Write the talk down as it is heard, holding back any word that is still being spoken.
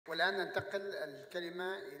والآن ننتقل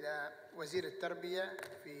الكلمة إلى وزير التربية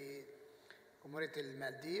في جمهورية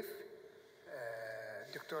المالديف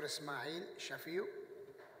الدكتور إسماعيل شافيو،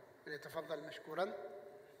 فليتفضل مشكورا.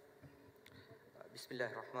 بسم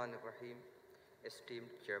الله الرحمن الرحيم.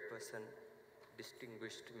 Esteemed Chairperson,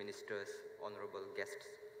 distinguished ministers, honorable guests,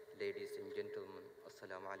 ladies and gentlemen,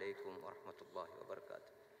 Assalamu alaikum wa rahmatullahi wa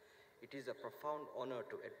barakatuh. It is a profound honor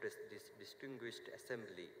to address this distinguished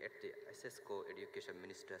assembly at the ICESCO Education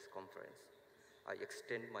Ministers Conference. I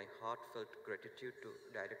extend my heartfelt gratitude to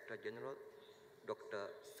Director General Dr.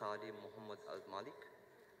 Salim Muhammad Al-Malik,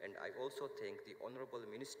 and I also thank the Honorable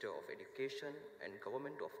Minister of Education and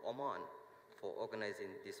Government of Oman for organizing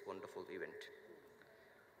this wonderful event.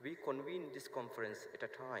 We convene this conference at a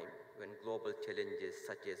time when global challenges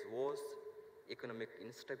such as wars, economic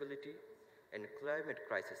instability, and climate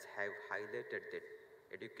crisis have highlighted that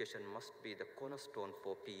education must be the cornerstone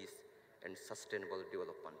for peace and sustainable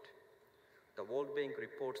development. The World Bank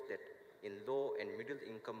reports that in low and middle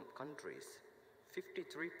income countries,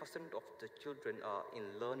 53% of the children are in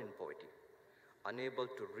learning poverty, unable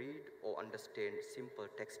to read or understand simple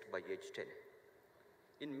text by age 10.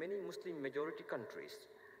 In many Muslim majority countries,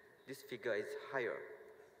 this figure is higher,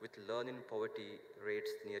 with learning poverty rates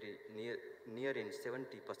nearing 70%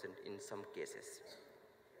 in some cases.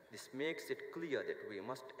 This makes it clear that we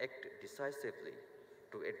must act decisively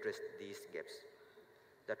to address these gaps.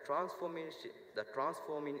 The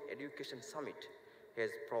Transforming Education Summit has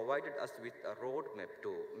provided us with a roadmap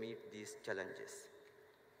to meet these challenges.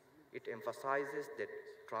 It emphasizes that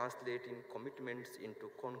translating commitments into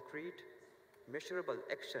concrete, measurable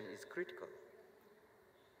action is critical.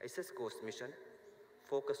 ICESCO's mission,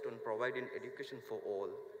 focused on providing education for all,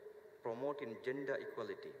 promoting gender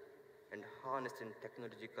equality, and harnessing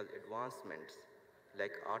technological advancements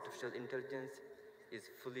like artificial intelligence, is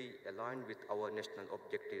fully aligned with our national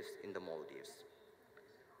objectives in the Maldives.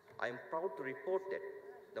 I am proud to report that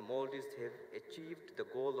the Maldives have achieved the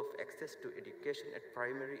goal of access to education at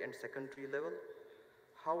primary and secondary level.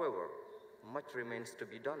 However, much remains to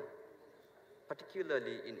be done,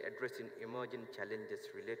 particularly in addressing emerging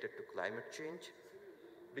challenges related to climate change,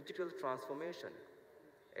 digital transformation,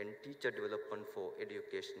 and teacher development for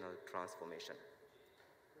educational transformation.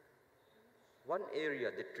 One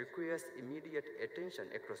area that requires immediate attention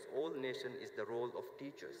across all nations is the role of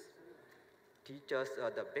teachers. Teachers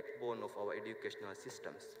are the backbone of our educational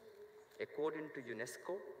systems. According to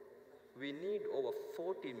UNESCO, we need over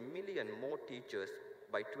 40 million more teachers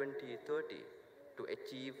by 2030 to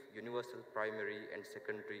achieve universal primary and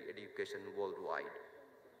secondary education worldwide.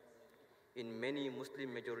 In many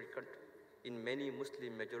Muslim majority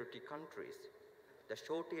countries, the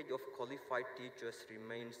shortage of qualified teachers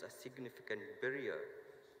remains a significant barrier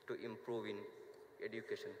to improving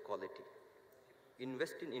education quality.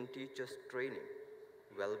 Investing in teachers' training,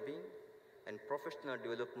 well-being, and professional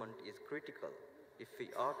development is critical if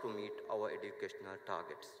we are to meet our educational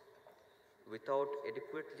targets. Without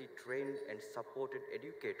adequately trained and supported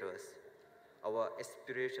educators, our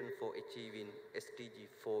aspiration for achieving SDG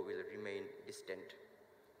 4 will remain distant.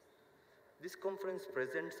 This conference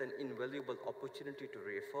presents an invaluable opportunity to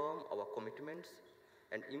reaffirm our commitments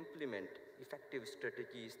and implement effective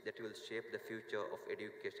strategies that will shape the future of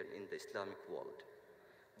education in the Islamic world.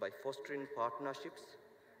 By fostering partnerships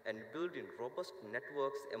and building robust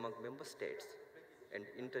networks among member states and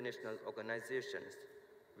international organizations,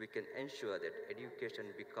 we can ensure that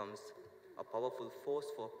education becomes a powerful force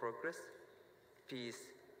for progress, peace,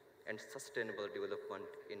 and sustainable development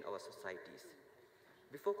in our societies.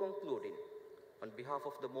 Before concluding, on behalf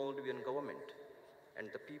of the Maldivian government and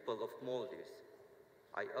the people of Maldives,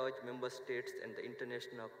 I urge member states and the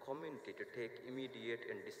international community to take immediate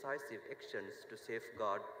and decisive actions to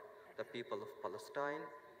safeguard the people of Palestine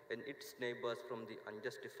and its neighbors from the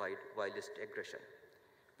unjustified violent aggression.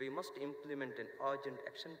 We must implement an urgent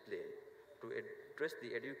action plan to address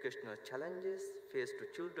the educational challenges faced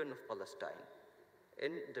to children of Palestine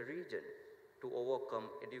and the region, to overcome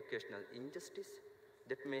educational injustice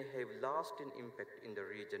that may have lasting impact in the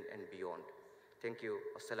region and beyond. Thank you.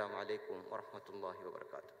 Assalamu alaikum wa rahmatullahi wa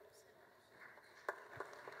barakatuh.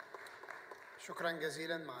 شكرا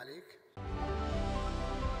جزيلا معاليك.